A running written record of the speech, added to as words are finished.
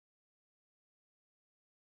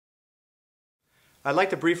I'd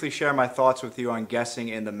like to briefly share my thoughts with you on guessing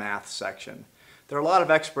in the math section. There are a lot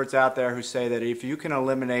of experts out there who say that if you can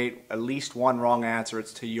eliminate at least one wrong answer,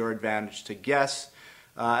 it's to your advantage to guess.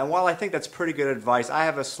 And while I think that's pretty good advice, I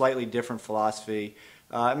have a slightly different philosophy.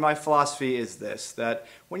 And my philosophy is this, that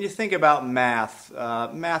when you think about math,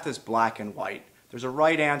 math is black and white. There's a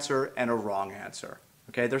right answer and a wrong answer.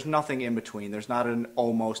 Okay? There's nothing in between. There's not an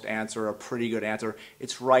almost answer, a pretty good answer.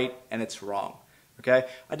 It's right and it's wrong. Okay?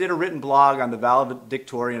 I did a written blog on the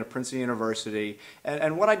valedictorian at Princeton University,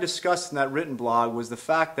 and what I discussed in that written blog was the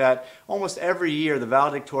fact that almost every year the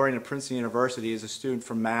valedictorian at Princeton University is a student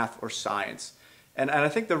from math or science. And I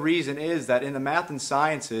think the reason is that in the math and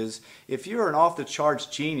sciences, if you're an off-the-charts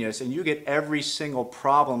genius and you get every single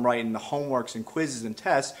problem right in the homeworks and quizzes and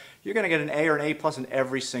tests, you're going to get an A or an A+ in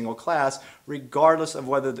every single class, regardless of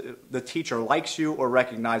whether the teacher likes you or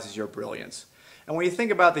recognizes your brilliance. And when you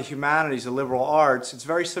think about the humanities, the liberal arts, it's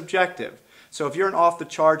very subjective. So if you're an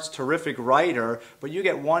off-the-charts terrific writer, but you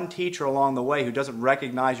get one teacher along the way who doesn't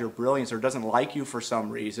recognize your brilliance or doesn't like you for some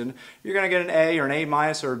reason, you're going to get an A or an A-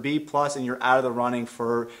 or a B+, and you're out of the running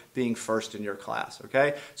for being first in your class.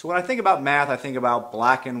 Okay? So when I think about math, I think about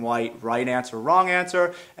black and white, right answer, wrong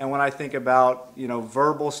answer, and when I think about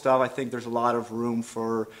verbal stuff, I think there's a lot of room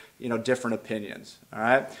for different opinions. All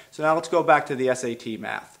right? So now let's go back to the SAT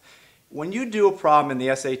math. When you do a problem in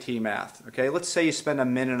the SAT math, okay, let's say you spend a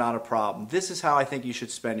minute on a problem. This is how I think you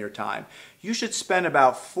should spend your time. You should spend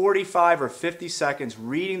about 45 or 50 seconds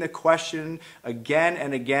reading the question again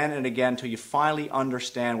and again and again until you finally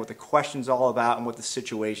understand what the question's all about and what the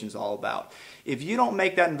situation's all about. If you don't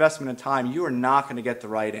make that investment in time, you are not going to get the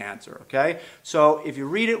right answer, okay? So if you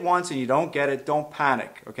read it once and you don't get it, don't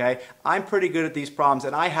panic, okay? I'm pretty good at these problems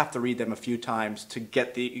and I have to read them a few times to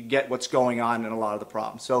get what's going on in a lot of the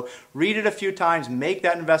problems. So read it a few times, make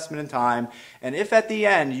that investment in time, and if at the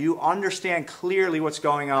end you understand clearly what's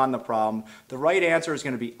going on in the problem, the right answer is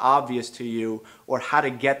going to be obvious to you, or how to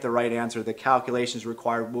get the right answer, the calculations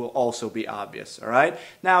required will also be obvious, all right?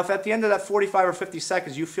 Now, if at the end of that 45 or 50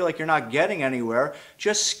 seconds you feel like you're not getting anywhere,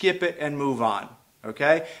 just skip it and move on,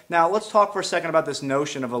 okay? Now, let's talk for a second about this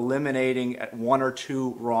notion of eliminating one or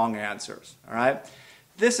two wrong answers, all right?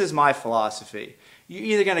 This is my philosophy. You're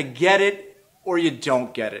either going to get it or you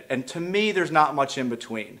don't get it. And to me, there's not much in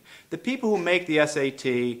between. The people who make the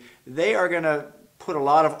SAT, they are going to put a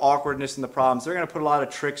lot of awkwardness in the problems. They're going to put a lot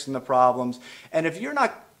of tricks in the problems. And if you're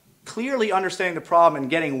not clearly understanding the problem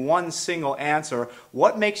and getting one single answer,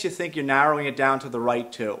 what makes you think you're narrowing it down to the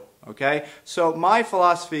right two? Okay? So my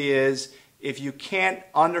philosophy is, if you can't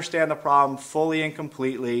understand the problem fully and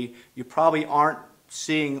completely, you probably aren't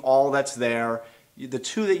seeing all that's there. The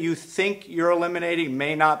two that you think you're eliminating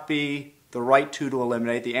may not be the right two to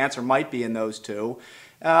eliminate. The answer might be in those two.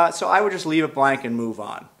 So I would just leave it blank and move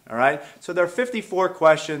on. All right? So there are 54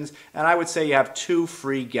 questions, and I would say you have 2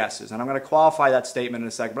 free guesses. And I'm going to qualify that statement in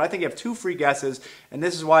a second. But I think you have 2 free guesses, and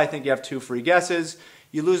this is why I think you have 2 free guesses.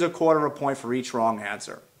 You lose 1/4 of a point for each wrong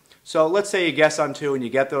answer. So let's say you guess on 2 and you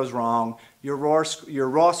get those wrong. Your raw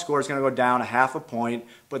score is going to go down 1/2 point,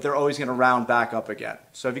 but they're always going to round back up again.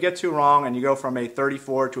 So if you get 2 wrong and you go from a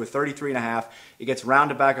 34 to a 33.5, it gets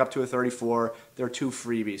rounded back up to a 34. There are 2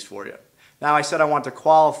 freebies for you. Now, I said I want to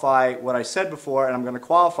qualify what I said before, and I'm going to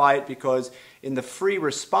qualify it because in the free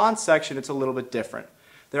response section, it's a little bit different.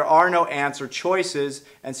 There are no answer choices,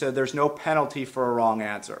 and so there's no penalty for a wrong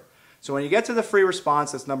answer. So when you get to the free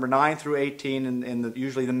response, that's number 9 through 18 in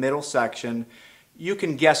usually the middle section, you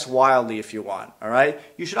can guess wildly if you want, all right?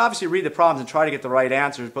 You should obviously read the problems and try to get the right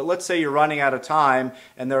answers, but let's say you're running out of time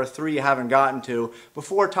and there are 3 you haven't gotten to.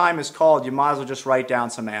 Before time is called, you might as well just write down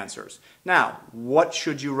some answers. Now, what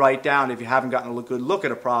should you write down if you haven't gotten a good look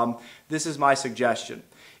at a problem? This is my suggestion.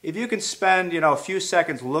 If you can spend a few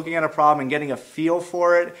seconds looking at a problem and getting a feel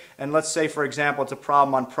for it, and let's say, for example, it's a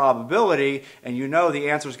problem on probability, and you know the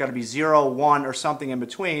answer is going to be 0, 1, or something in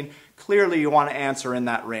between, clearly you want to answer in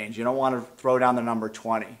that range. You don't want to throw down the number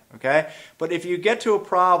 20, okay? But if you get to a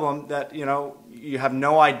problem that, you have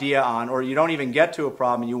no idea on, or you don't even get to a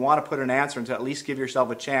problem and you want to put an answer in to at least give yourself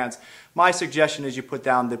a chance, my suggestion is you put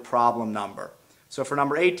down the problem number. So for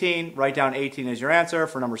number 18, write down 18 as your answer.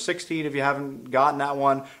 For number 16, if you haven't gotten that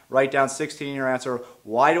one, write down 16 your answer.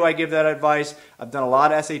 Why do I give that advice? I've done a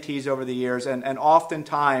lot of SATs over the years, and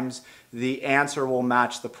oftentimes the answer will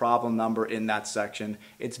match the problem number in that section.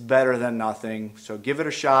 It's better than nothing, so give it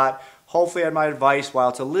a shot. Hopefully my advice, while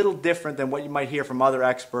it's a little different than what you might hear from other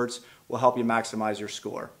experts, will help you maximize your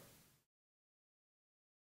score.